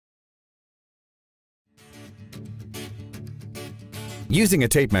Using a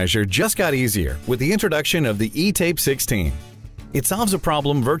tape measure just got easier with the introduction of the eTape16. It solves a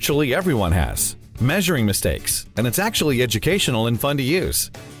problem virtually everyone has: measuring mistakes, and it's actually educational and fun to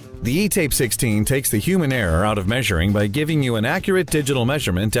use. The eTape16 takes the human error out of measuring by giving you an accurate digital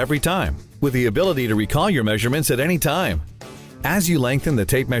measurement every time, with the ability to recall your measurements at any time. As you lengthen the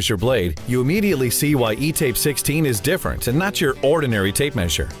tape measure blade, you immediately see why eTape16 is different and not your ordinary tape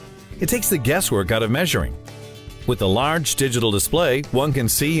measure. It takes the guesswork out of measuring. With the large digital display, one can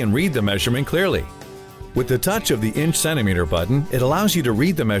see and read the measurement clearly. With the touch of the inch-centimeter button, it allows you to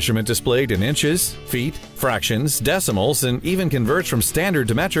read the measurement displayed in inches, feet, fractions, decimals, and even converts from standard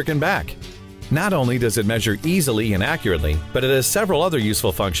to metric and back. Not only does it measure easily and accurately, but it has several other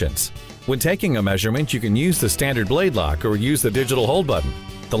useful functions. When taking a measurement, you can use the standard blade lock or use the digital hold button.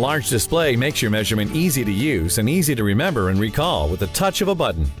 The large display makes your measurement easy to use and easy to remember and recall with the touch of a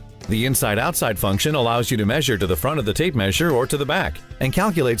button. The inside-outside function allows you to measure to the front of the tape measure or to the back and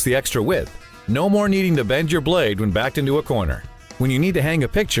calculates the extra width. No more needing to bend your blade when backed into a corner. When you need to hang a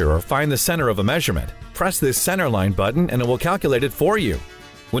picture or find the center of a measurement, press this center line button and it will calculate it for you.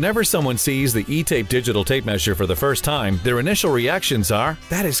 Whenever someone sees the eTape digital tape measure for the first time, their initial reactions are,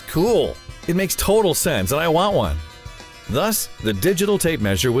 "That is cool! It makes total sense and I want one." Thus, the digital tape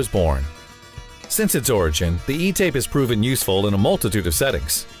measure was born. Since its origin, the eTape has proven useful in a multitude of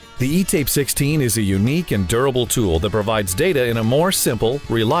settings. The eTape16 is a unique and durable tool that provides data in a more simple,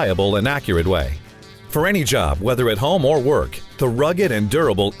 reliable, and accurate way. For any job, whether at home or work, the rugged and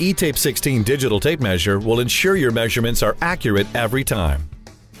durable eTape16 digital tape measure will ensure your measurements are accurate every time.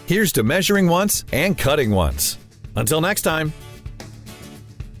 Here's to measuring once and cutting once. Until next time.